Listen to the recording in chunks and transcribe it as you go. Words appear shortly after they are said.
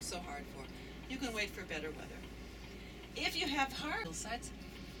so hard for. You can wait for better weather. If you have hard hillsides,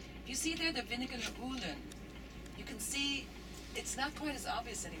 if you see there the Winningen Uhlen, you can see it's not quite as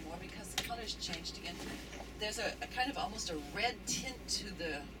obvious anymore because the color's changed again. There's a kind of almost a red tint to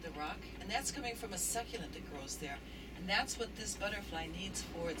the rock, and that's coming from a succulent that grows there. And that's what this butterfly needs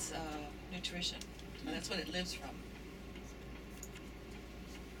for its nutrition. And that's what it lives from.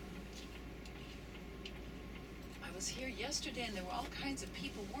 I was here yesterday and there were all kinds of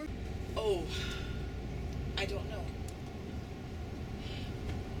people working. Oh, I don't know.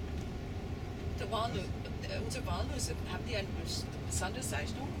 Unsere Walnüsse, habt ihr eine besondere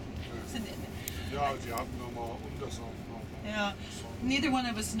Zeichnung? Ja, sie haben nochmal Untersachen. Yeah, neither one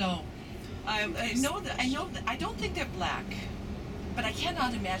of us know. I don't think they're black, but I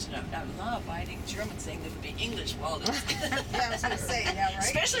cannot imagine a law-abiding German saying that would be English walnuts. Yeah, I was going to say, yeah, right?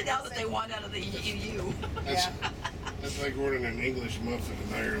 Especially now that they want out of the EU. That's like ordering an English muffin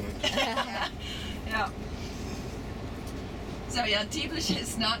in Ireland. Yeah. So yeah, Dieblish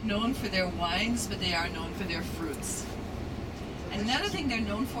is not known for their wines, but they are known for their fruits. And another thing they're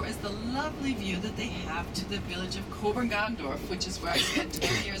known for is the lovely view that they have to the village of Koblenz, which is where I spent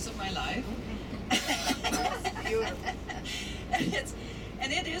 20 years of my life. That's beautiful.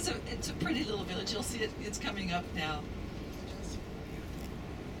 And it's a pretty little village. You'll see it's coming up now.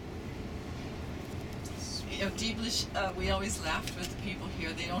 You know, Dieblish, we always laughed with the people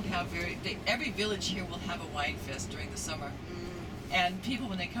here. They don't have every village here will have a wine fest during the summer. And people,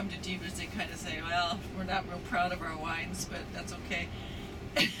 when they come to Dieblish, they kind of say, well, we're not real proud of our wines, but that's okay.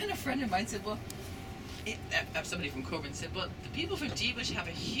 And a friend of mine said, well, somebody from Koblenz said, well, the people from Dieblish have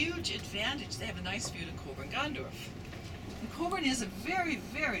a huge advantage. They have a nice view to Koblenz. And Koblenz is a very,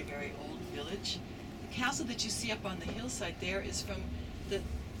 very, very old village. The castle that you see up on the hillside there is from the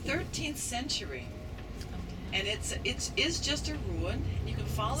 13th century. And it is just a ruin. You can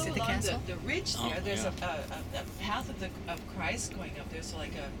follow along the ridge there. There's a path of Christ going up there, so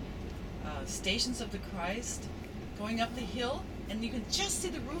like Stations of the Christ going up the hill, and you can just see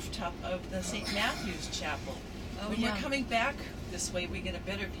the rooftop of the St. Matthew's Chapel. When we're coming back this way, we get a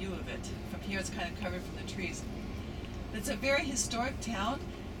better view of it. From here, it's kind of covered from the trees. It's a very historic town.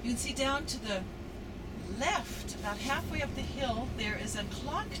 You can see down to the left, about halfway up the hill, there is a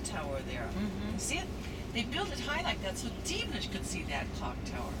clock tower there. Mm-hmm. You see it? They built it high like that so Dieblish could see that clock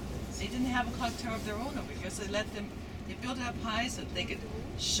tower. They didn't have a clock tower of their own over here, so they built it up high so that they could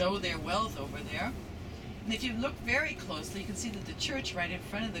show their wealth over there. And if you look very closely, you can see that the church right in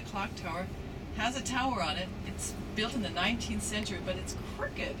front of the clock tower has a tower on it. It's built in the 19th century, but it's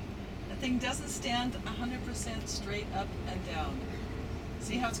crooked. The thing doesn't stand 100% straight up and down.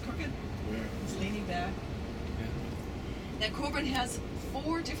 See how it's crooked? Yeah. It's leaning back. Yeah. Now Koblenz has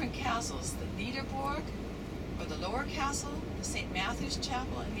 4 different castles: the Niederburg, or the Lower Castle, the St. Matthew's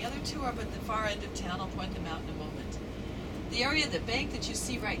Chapel, and the other 2 are at the far end of town. I'll point them out in a moment. The area, the bank that you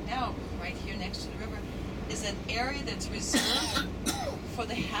see right now, right here next to the river, is an area that's reserved for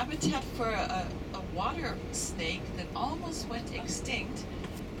the habitat for a water snake that almost went extinct,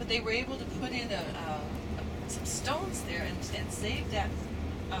 but they were able to put in some stones there and save that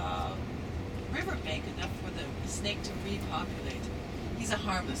riverbank enough for the snake to repopulate. He's a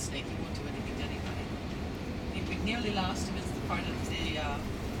harmless snake. He won't do anything to anybody. We nearly lost him. It's the part of the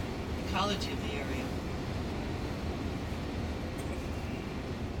ecology of the area.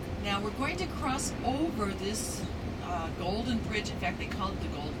 Now we're going to cross over this golden bridge. In fact, they call it the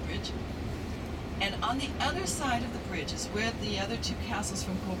Gold Bridge. And on the other side of the bridge is where the other 2 castles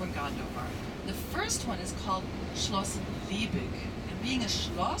from Koblenz are. The first one is called Schloss Liebig. And being a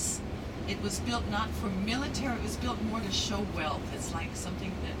schloss, it was built not for military, it was built more to show wealth. It's like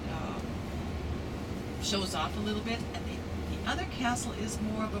something that shows off a little bit. And the other castle is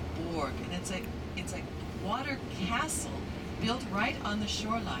more of a borg, and it's a water castle built right on the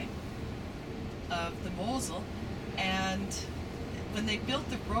shoreline of the Mosel. And when they built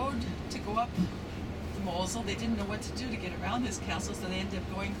the road to go up the Mosel, they didn't know what to do to get around this castle, so they ended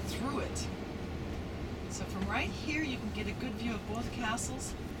up going through it. So from right here, you can get a good view of both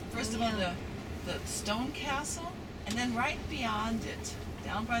castles. First of all, the stone castle, and then right beyond it,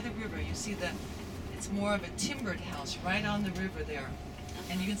 down by the river, you see it's more of a timbered house right on the river there.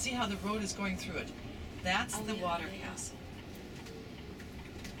 And you can see how the road is going through it. That's the water castle.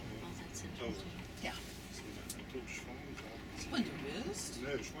 Oh, that's interesting. Ja. Wenn du willst.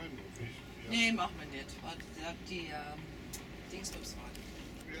 Nee, Schwein noch nicht. Ja. Nee, machen wir nicht. Die Dingsbums waren.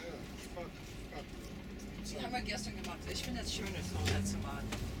 Ja, Spaß. Die haben wir gestern gemacht. Ich finde das schön, so zu malen.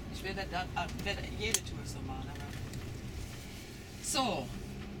 Ich werde jede Tour so malen. So,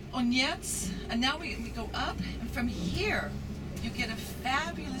 und jetzt, and now we go up, and from here, you get a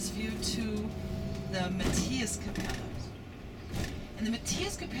fabulous you to the Matthias Kapelle. And the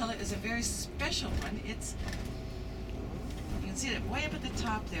Matthias Kapelle is a very special one. It's, you can see it way up at the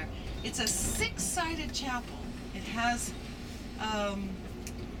top there. It's a 6-sided chapel. It has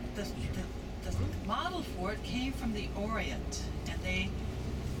the model for it came from the Orient, and they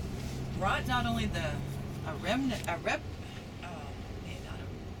brought not only a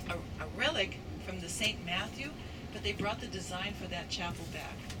relic from the St. Matthew, but they brought the design for that chapel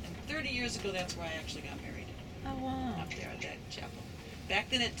back. And 30 years ago, that's where I actually got married. Oh, wow. Up there at that chapel. Back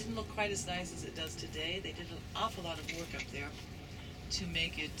then, it didn't look quite as nice as it does today. They did an awful lot of work up there to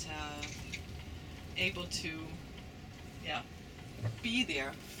make it able to, be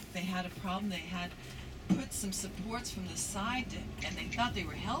there. They had a problem. They had put some supports from the side, and they thought they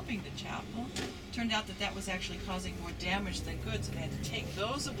were helping the chapel. Turned out that that was actually causing more damage than good, so they had to take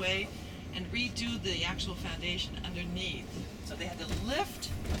those away and redo the actual foundation underneath. So they had to lift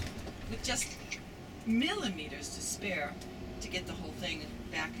with just millimeters to spare to get the whole thing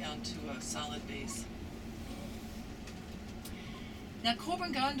back onto a solid base. Now,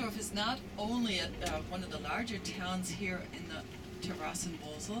 Koblenz is not only one of the larger towns here in the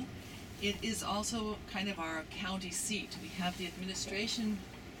Terrassenmosel, it is also kind of our county seat. We have the administration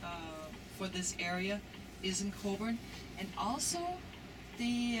for this area is in Koblenz, and also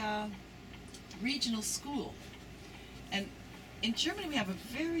the regional school. And in Germany, we have a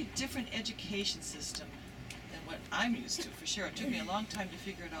very different education system than what I'm used to, for sure. It took me a long time to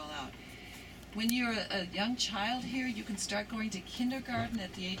figure it all out. When you're a young child here, you can start going to kindergarten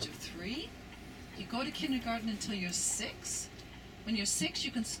at the age of 3. You go to kindergarten until you're 6. When you're 6,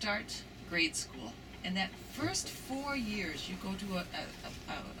 you can start grade school. And that first 4 years, you go to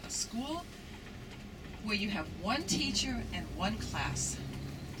a school where you have one teacher and one class.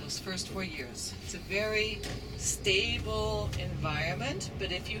 Those first 4 years. It's a very stable environment,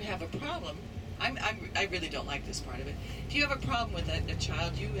 but if you have a problem, I really don't like this part of it. If you have a problem with a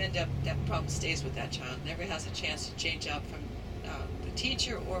child, you end up, that problem stays with that child. Never has a chance to change out from the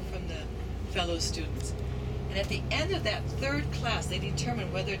teacher or from the fellow students. And at the end of that 3rd class, they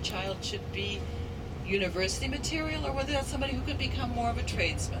determine whether a child should be university material or whether that's somebody who could become more of a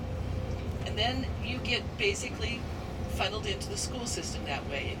tradesman. And then you get basically funneled into the school system that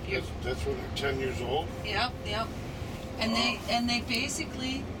way. If you're, That's when they're 10 years old? Yep. And they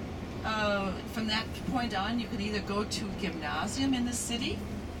basically, from that point on, you can either go to gymnasium in the city,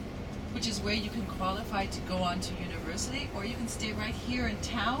 which is where you can qualify to go on to university, or you can stay right here in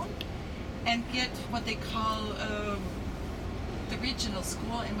town and get what they call the regional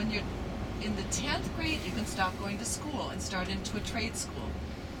school. And when you're in the 10th grade, you can stop going to school and start into a trade school.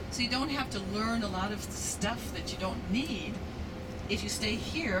 So you don't have to learn a lot of stuff that you don't need. If you stay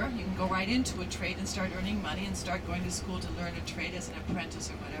here, you can go right into a trade and start earning money and start going to school to learn a trade as an apprentice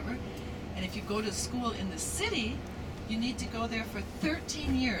or whatever. And if you go to school in the city, you need to go there for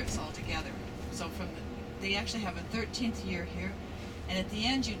 13 years altogether. So they actually have a 13th year here. And at the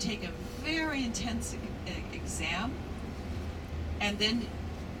end, you take a very intense exam. And then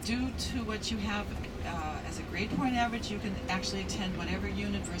due to what you have as a grade point average, you can actually attend whatever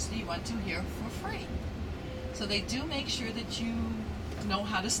university you want to here for free. So they do make sure that you know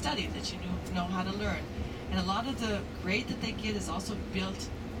how to study, that you know how to learn. And a lot of the grade that they get is also built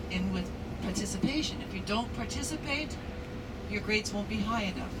in with participation. If you don't participate, your grades won't be high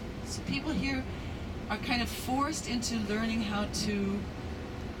enough. So people here are kind of forced into learning how to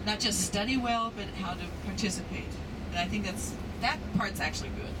not just study well, but how to participate. And I think that part's actually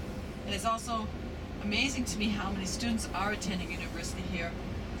good. And it's also amazing to me how many students are attending university here.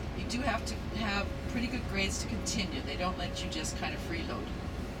 You do have to have pretty good grades to continue. They don't let you just kind of freeload.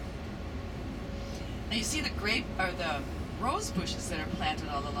 Now you see the rose bushes that are planted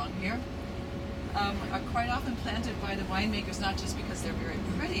all along here are quite often planted by the winemakers, not just because they're very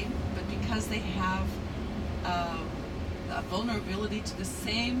pretty, but because they have a vulnerability to the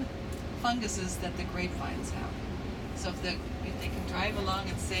same funguses that the grapevines have. So if they can drive along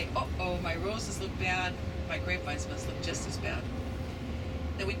and say, oh, my roses look bad, my grapevines must look just as bad.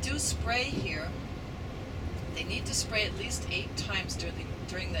 Now we do spray here. They need to spray at least 8 times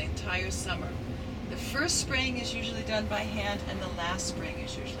during the entire summer. The first spraying is usually done by hand, and the last spraying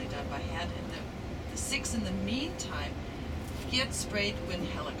is usually done by hand. And the 6 in the meantime get sprayed with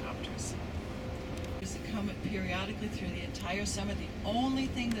helicopters. They come periodically through the entire summer. The only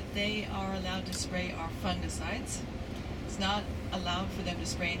thing that they are allowed to spray are fungicides. It's not allowed for them to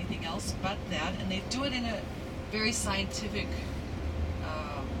spray anything else but that, and they do it in a very scientific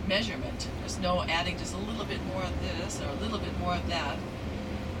measurement. There's no adding just a little bit more of this or a little bit more of that,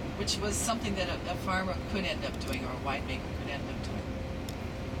 which was something that a farmer could end up doing or a winemaker could end up doing.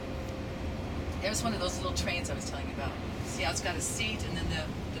 There's one of those little trains I was telling you about. See how it's got a seat and then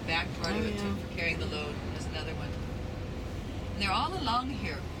the back part of it for carrying the load. There's another one. And they're all along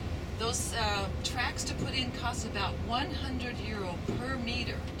here. Those tracks to put in cost about €100 per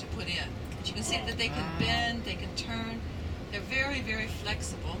meter to put in. But you can see that they can bend, they can turn. They're very, very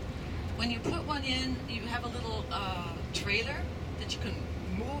flexible. When you put one in, you have a little trailer that you can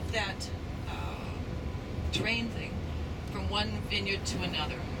move that train thing from one vineyard to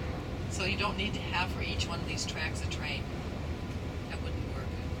another. So you don't need to have for each one of these tracks a train. That wouldn't work.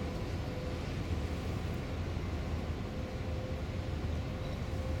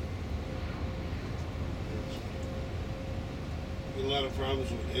 A lot of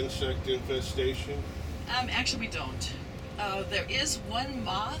problems with insect infestation. Actually, we don't. There is one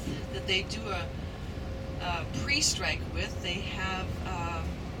moth that they do a pre-strike with. They have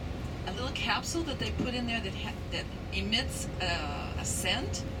a little capsule that they put in there that emits a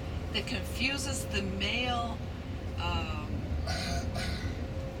scent that confuses the male.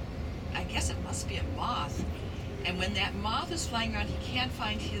 I guess it must be a moth. And when that moth is flying around, he can't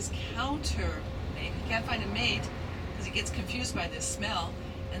find his counter mate. He can't find a mate because he gets confused by this smell,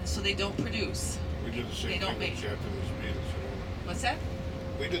 and so they don't produce. We did the same They don't thing make- with Japanese beetles at home. What's that?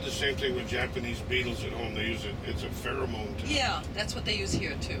 We did the same thing with Japanese beetles at home. They use it. It's a pheromone too. Yeah, that's what they use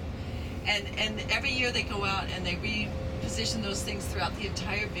here too. And every year they go out and they reposition those things throughout the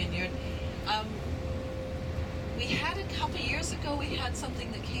entire vineyard. We had a couple years ago, we had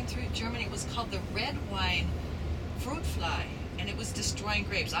something that came through Germany. It was called the red wine fruit fly, and it was destroying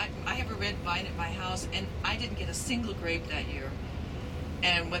grapes. I have a red vine at my house, and I didn't get a single grape that year.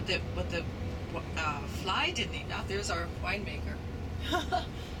 And what the fly didn't eat. Now there's our winemaker.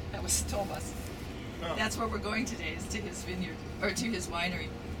 That was Thomas. Oh. That's where we're going today, is to his vineyard, or to his winery.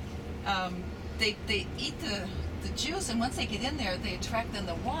 They eat the juice, and once they get in there, they attract then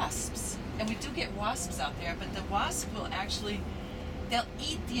the wasps. And we do get wasps out there, but the wasp will actually, they'll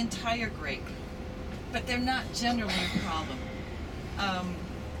eat the entire grape. But they're not generally a problem.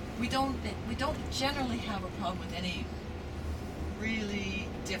 We don't generally have a problem with any really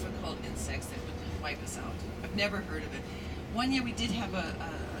difficult insects that would wipe us out. I've never heard of it. One year we did have a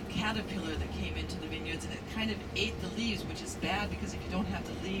caterpillar that came into the vineyards, and it kind of ate the leaves, which is bad because if you don't have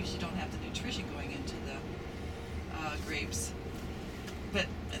the leaves, you don't have the nutrition going into the grapes. But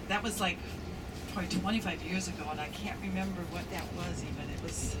that was like probably 25 years ago, and I can't remember what that was even. It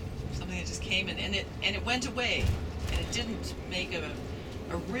was something that just came in, and it went away, and it didn't make a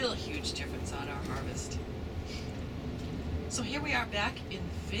real huge difference on our harvest. So here we are back in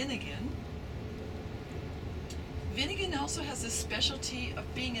Winningen. Winningen also has this specialty of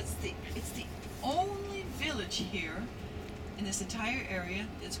being it's the only village here in this entire area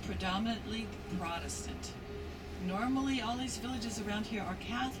that's predominantly Protestant. Normally all these villages around here are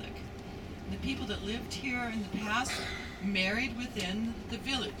Catholic. And the people that lived here in the past married within the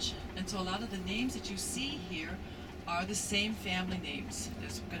village. And so a lot of the names that you see here are the same family names.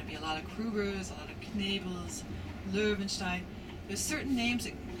 There's going to be a lot of Krugers, a lot of Knebels, Löwenstein. There's certain names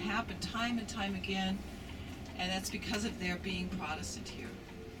that happen time and time again, and that's because of their being Protestant here.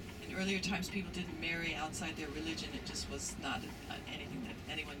 In earlier times, people didn't marry outside their religion. It just was not anything that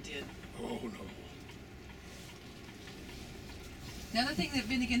anyone did. Oh no. Another thing that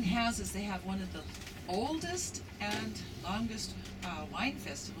Winningen has is they have one of the oldest and longest wine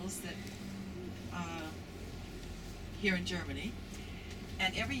festivals that here in Germany.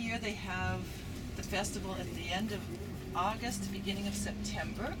 And every year they have the festival at the end of August, beginning of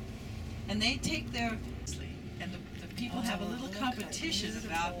September. And they take their... And the people have a little competition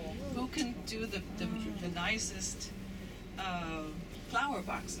about who can do the nicest flower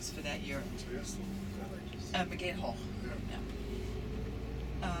boxes for that year. Begin Hoch.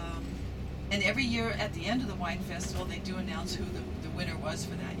 And every year at the end of the wine festival, they do announce who the winner was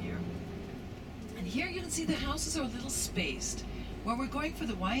for that year. And here you can see the houses are a little spaced. Where we're going for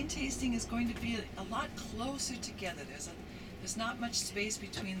the wine tasting is going to be a lot closer together. There's not much space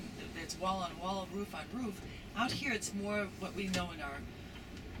between, there's wall on wall, roof on roof. Out here it's more what we know in our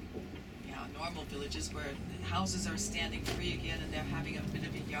normal villages, where the houses are standing free again and they're having a bit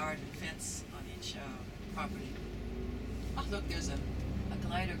of a yard and fence on each property. Oh look, there's a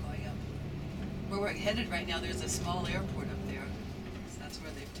glider going up. Where we're headed right now, there's a small airport up there. So that's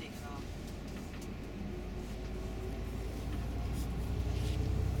where they've taken off.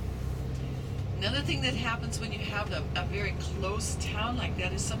 Another thing that happens when you have a very close town like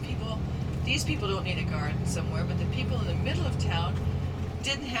that is these people don't need a garden somewhere, but the people in the middle of town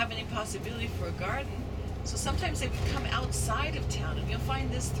didn't have any possibility for a garden. So sometimes they would come outside of town, and you'll find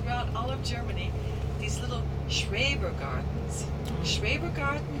this throughout all of Germany, these little Schrebergardens.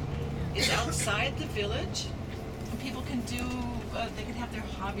 Schrebergarten is outside the village. And people can do, they can have their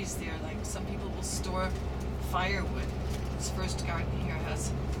hobbies there. Like some people will store firewood. This first garden here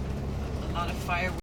has a lot of firewood.